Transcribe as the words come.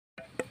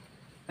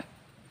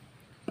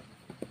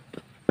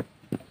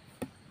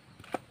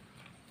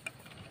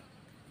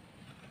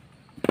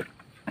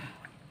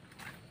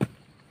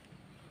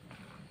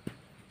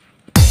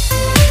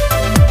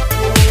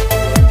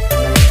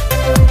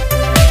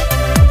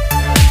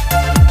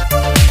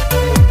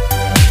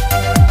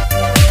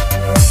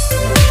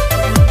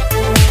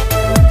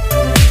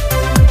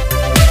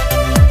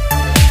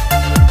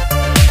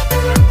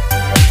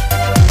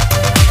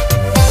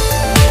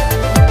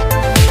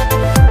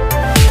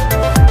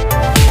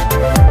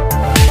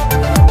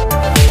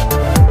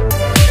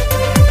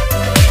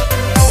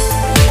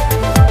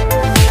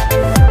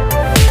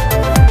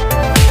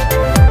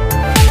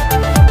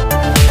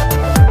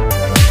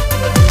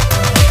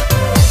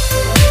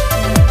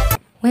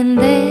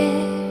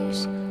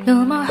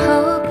No more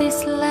hope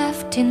is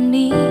left in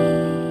me.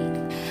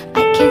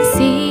 I can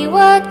see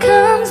what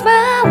comes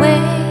my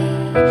way,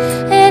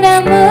 and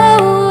I'm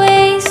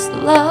always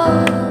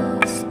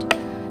lost.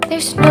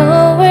 There's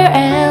nowhere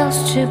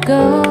else to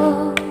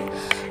go.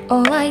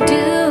 All I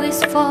do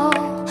is fall.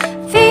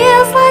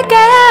 Feels like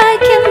I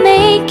can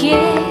make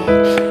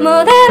it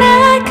more than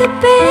I could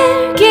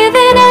bear.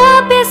 Giving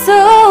up is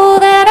all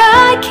that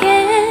I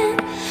can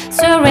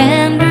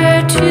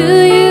surrender to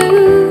you.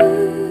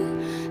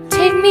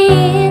 Take me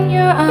in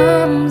your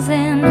arms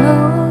and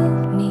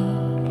hold me.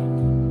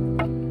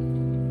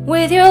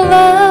 With your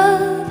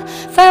love,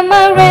 find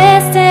my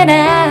rest, and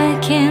I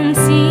can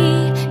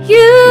see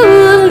you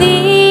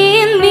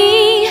lead me.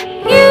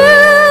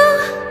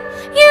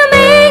 You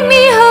make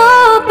me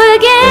hope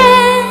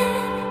again.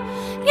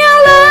 Your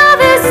love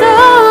is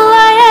all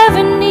I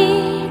ever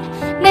need.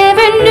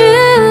 Never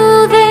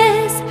knew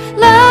this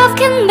love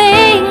can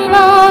make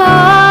my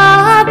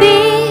heart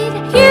beat.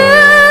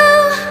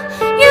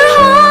 You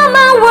hold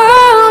my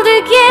world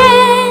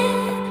again.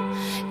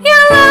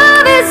 Your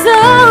love is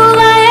all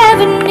I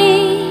ever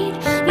need.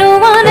 No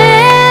one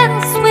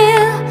else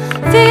will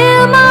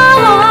fill my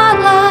heart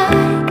like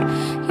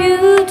you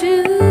do.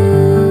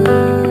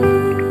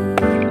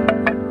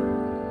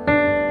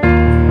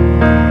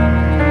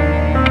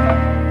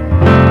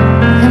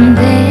 And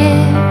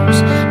there's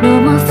no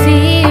more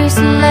fears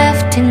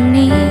left in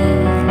me.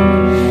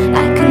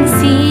 I can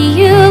see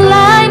you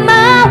light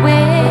my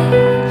way,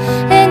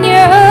 and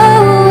you're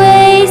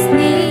always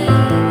near.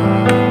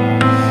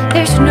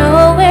 There's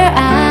nowhere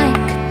I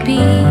could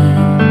be.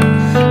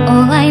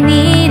 All I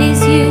need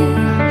is you.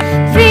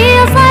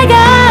 Feels like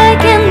I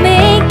can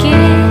make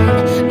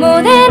it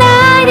more than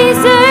I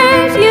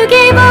deserve. You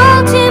gave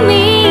all to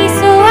me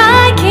so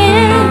I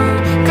can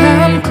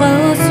come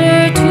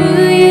closer to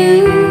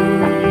you.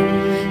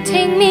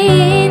 Take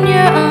me in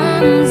your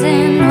arms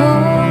and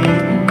hold me.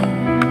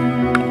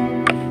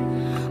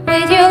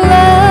 With your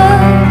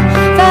love,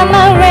 find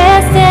my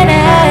rest, and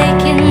I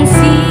can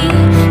see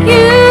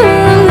you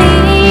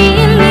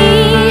lead me.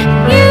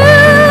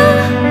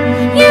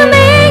 You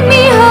make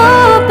me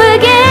hope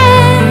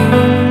again.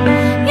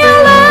 Your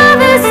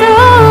love is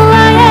all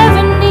I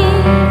ever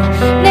need.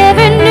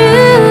 Never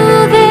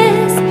knew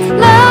this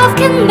love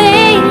can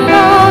make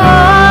my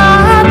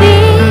heart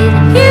beat.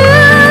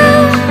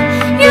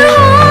 You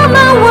hold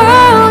my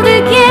world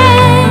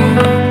again.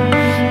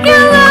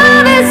 Your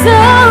love is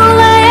all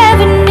I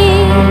ever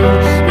need.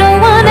 No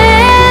one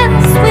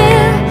else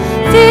will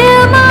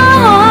fill my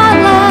heart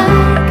like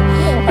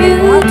you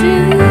do.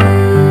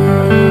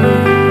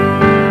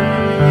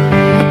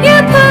 You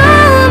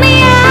pull me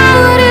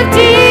out of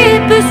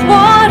deepest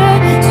water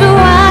so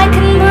I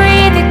can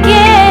breathe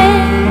again.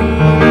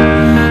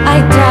 I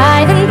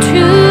dive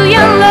into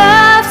your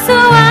love so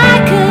I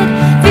could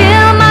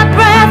feel my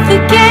breath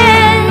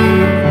again.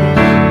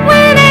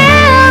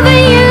 Whenever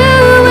you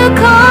will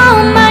call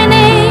my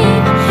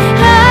name,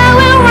 I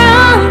will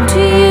run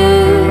to you.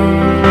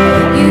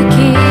 You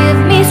give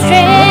me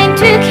strength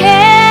to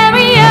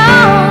carry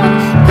on.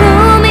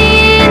 Pull me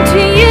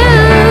into you.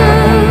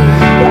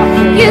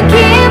 You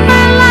give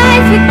my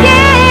life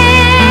again.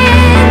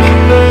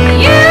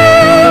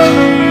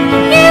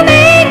 You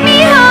make me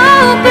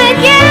hope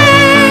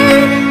again.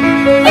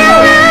 Your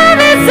love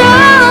is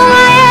all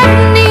I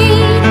ever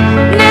need.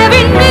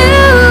 Never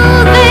knew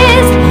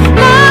this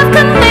love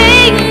could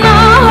make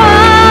my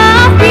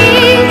heart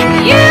beat.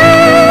 You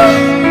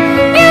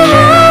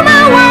hold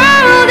my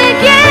world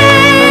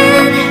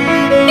again.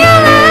 Your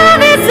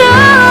love is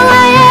all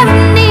I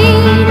ever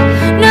need.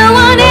 No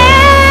one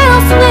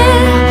else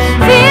will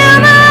fill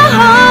my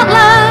heart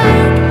like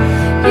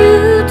you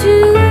do.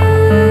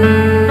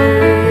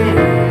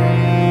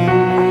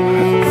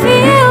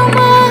 Fill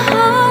my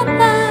heart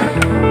like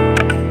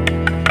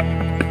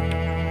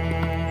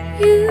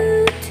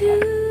you do.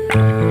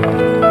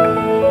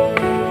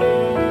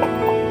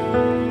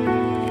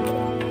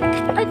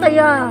 Ay,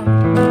 Taya!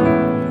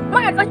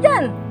 Maya ka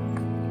dyan!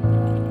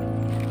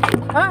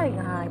 Ay,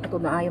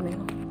 patod na ayaw na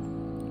yun.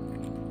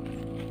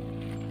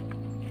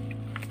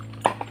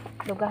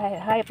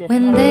 Hayop yan.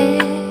 When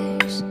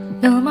there's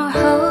no more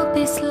hope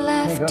is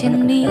left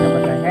in me,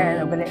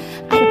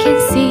 I can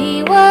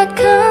see what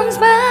comes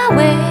my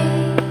way,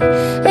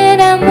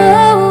 and I'm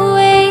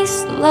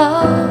always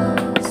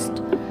lost.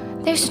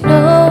 There's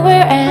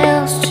nowhere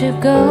else to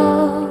go.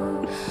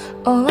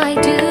 All I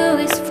do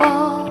is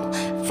fall.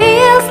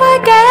 Feels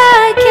like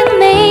I can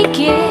make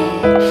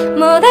it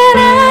more than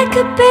I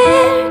could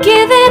bear.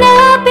 Giving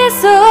up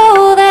is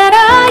all that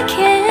I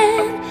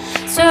can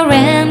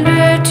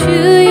surrender to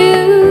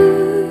you.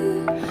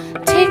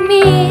 Take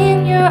me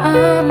in your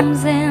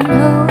arms and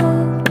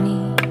hold me.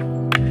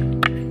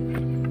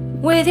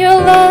 With your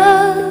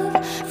love,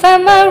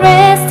 find my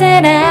rest,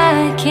 and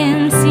I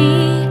can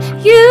see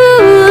you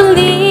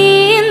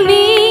lead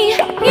me.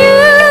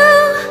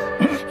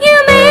 You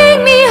make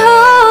me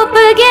whole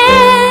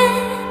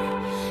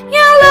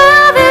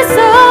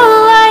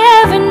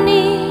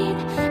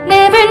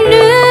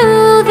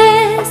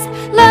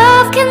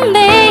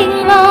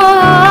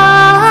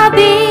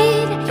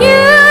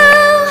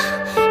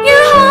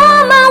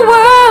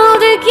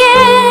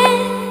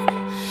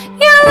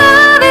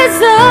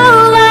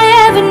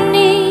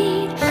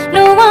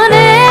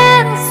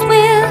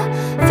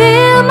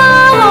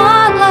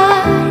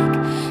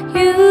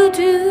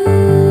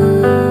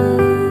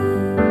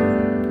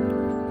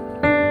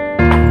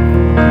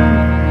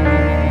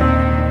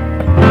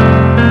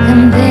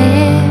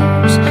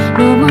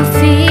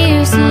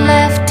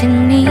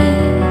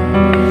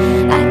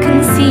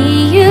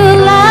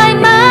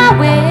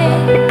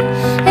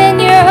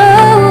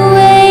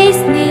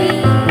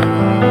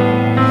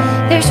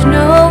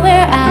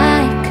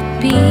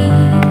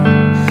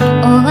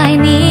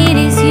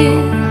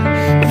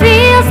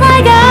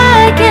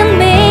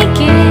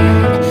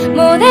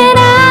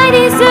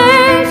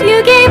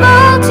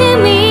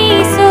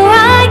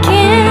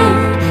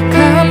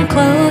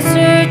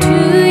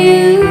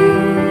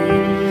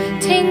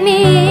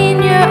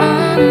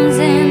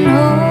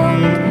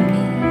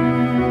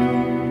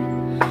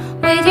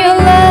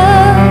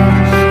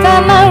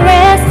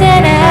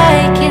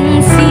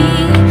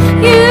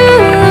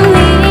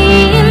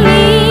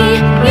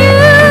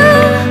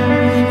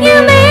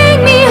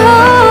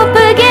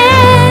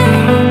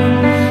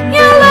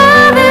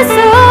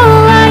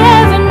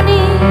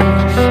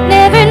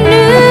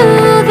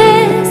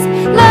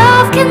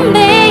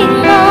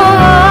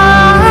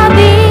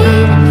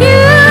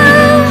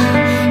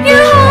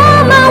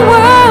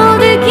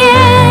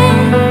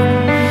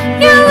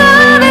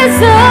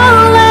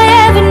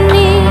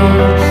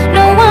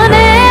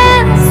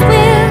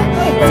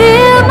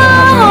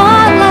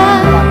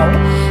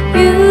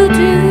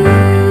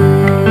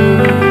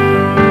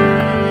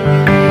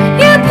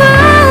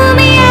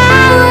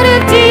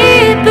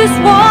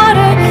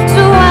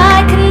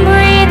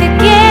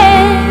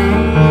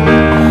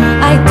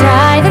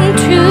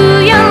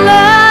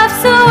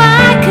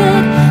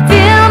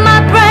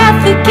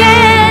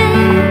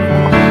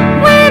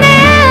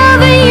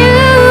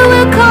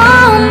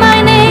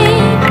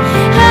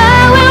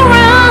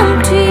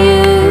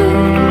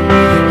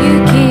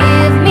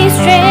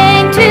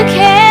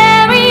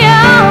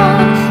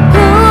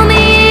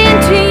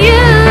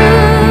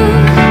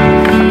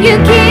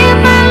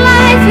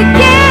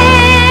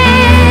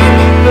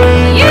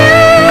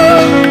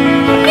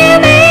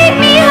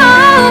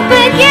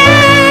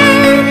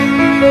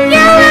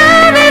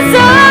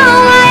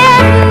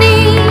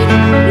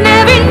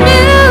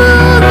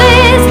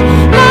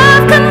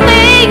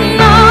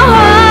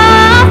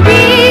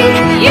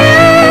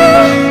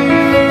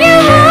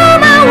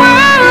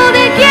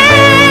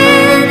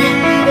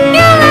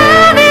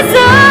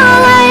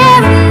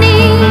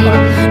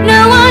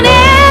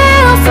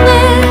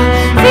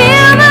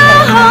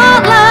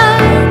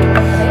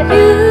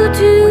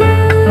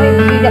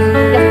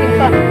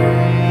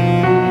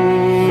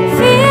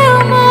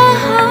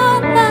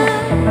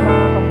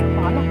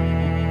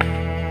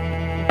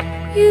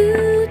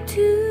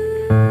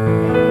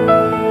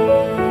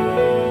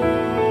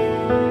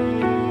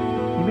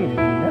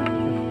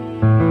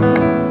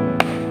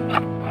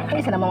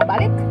ka na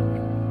mabalik.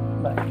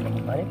 Bakit hindi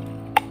mo balik?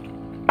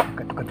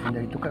 Tukat-tukat mo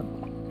dito ka.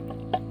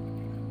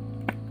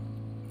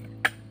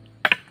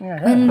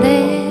 When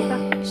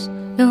there's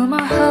no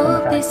more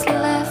hope is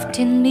left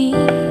in me,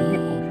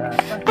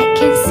 I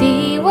can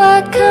see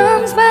what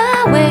comes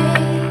my way,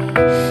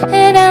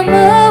 and I'm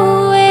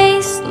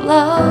always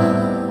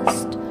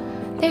lost.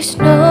 There's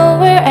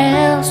nowhere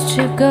else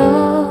to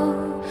go.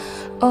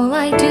 All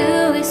I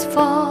do is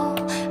fall.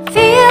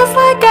 Feels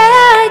like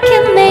I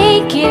can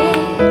make it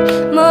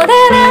more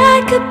than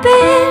I could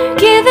bear.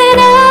 Giving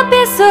up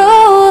is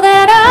all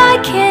that I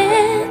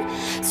can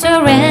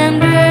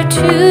surrender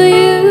to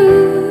you.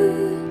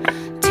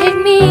 Take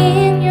me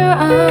in your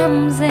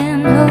arms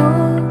and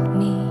hold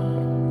me.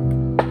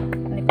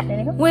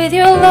 With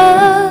your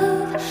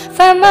love,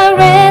 find my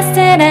rest,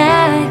 and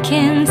I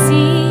can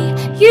see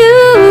you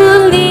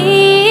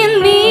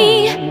lead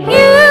me.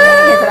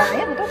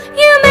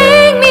 You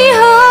make me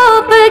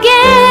hope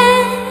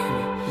again.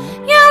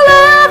 Your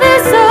love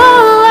is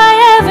all I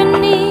ever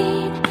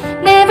need.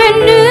 Never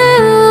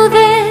knew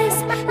this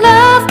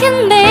love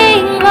can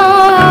make my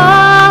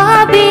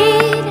heart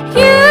beat.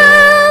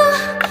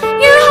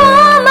 You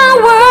hold my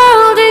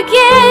world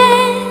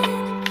again.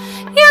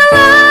 Your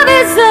love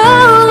is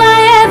all I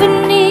ever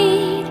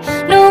need.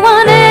 No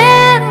one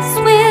else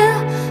will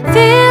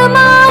fill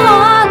my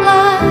heart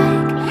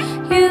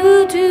like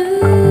you do.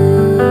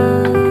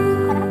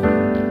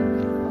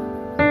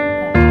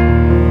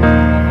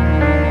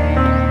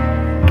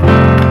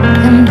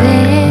 And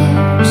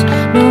there's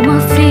no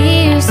more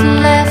fears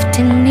left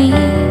in me.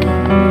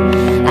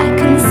 I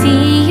can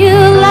see you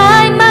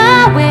light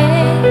my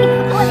way,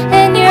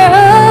 and you're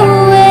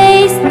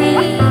always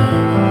near.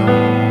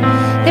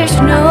 There's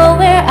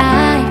nowhere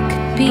I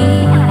could be.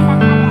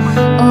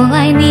 All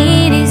I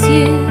need is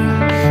you.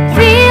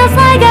 Feels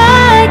like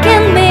I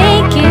can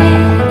make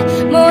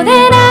it more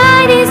than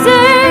I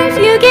deserve.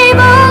 You gave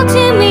all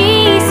to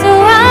me so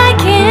I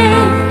can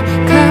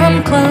come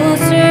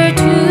closer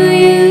to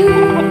you.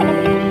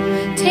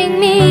 Take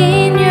me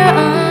in your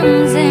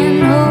arms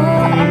and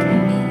hold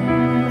me.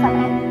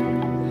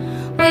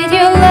 With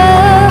your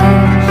love,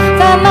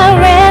 find my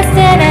rest,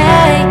 and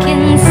I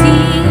can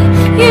see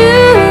you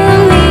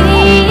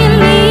lead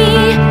me.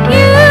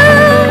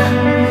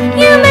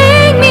 You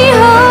make me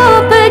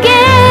hope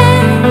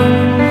again.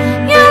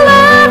 Your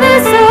love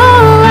is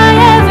all I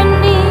ever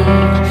need.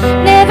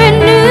 Never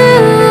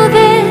knew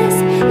this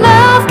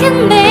love can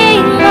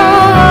make my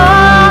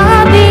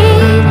heart beat.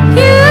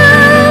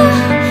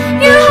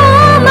 You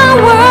hold my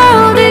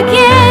world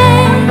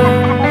again.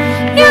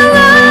 Your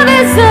love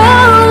is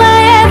all I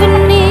ever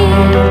need.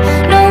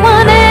 No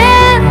one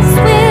else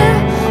will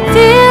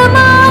fill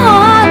my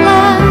heart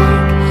like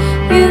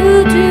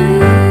you do.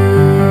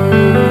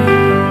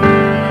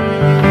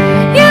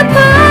 You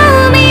pull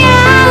me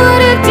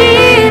out of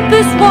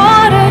deepest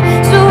water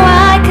so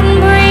I can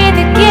breathe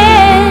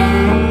again.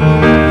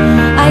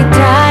 I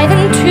dive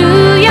into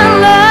your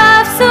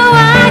love so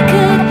I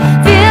could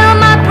feel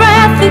my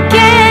breath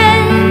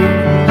again.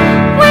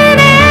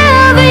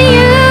 Whenever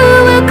you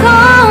will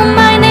call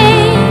my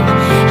name,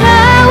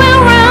 I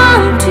will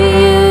run to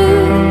you.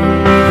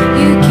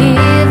 You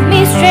give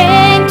me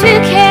strength to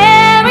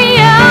carry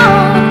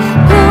on.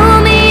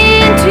 Pull me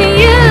into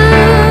you.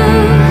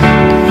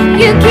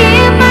 You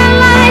give my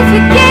life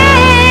again.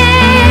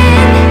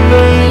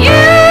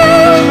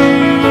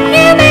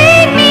 You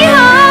make me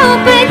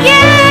hope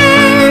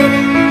again.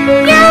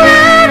 Your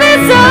love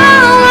is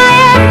all I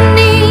ever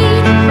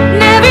need.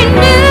 Never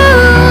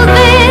knew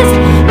this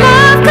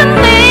love could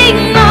make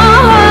my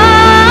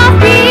heart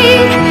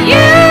beat.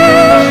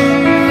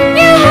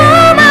 You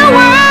hold my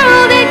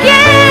world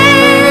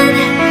again.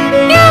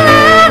 Your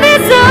love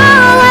is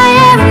all I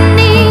ever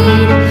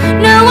need.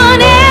 No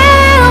one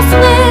else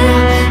will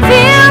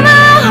fill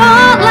my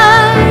heart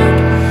like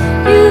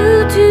you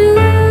do.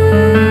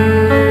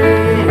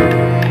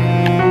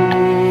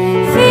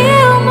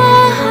 Fill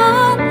my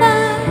heart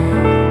like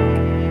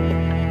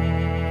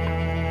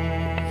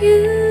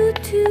you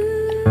do.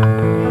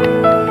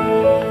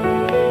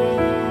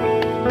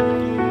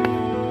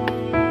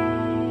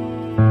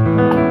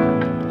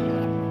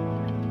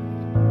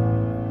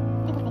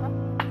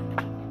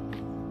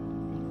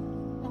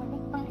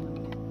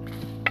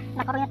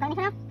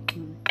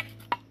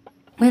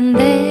 When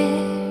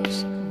there's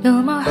no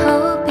more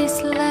hope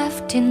is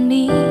left in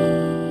me,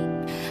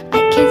 I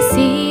can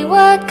see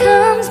what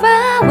comes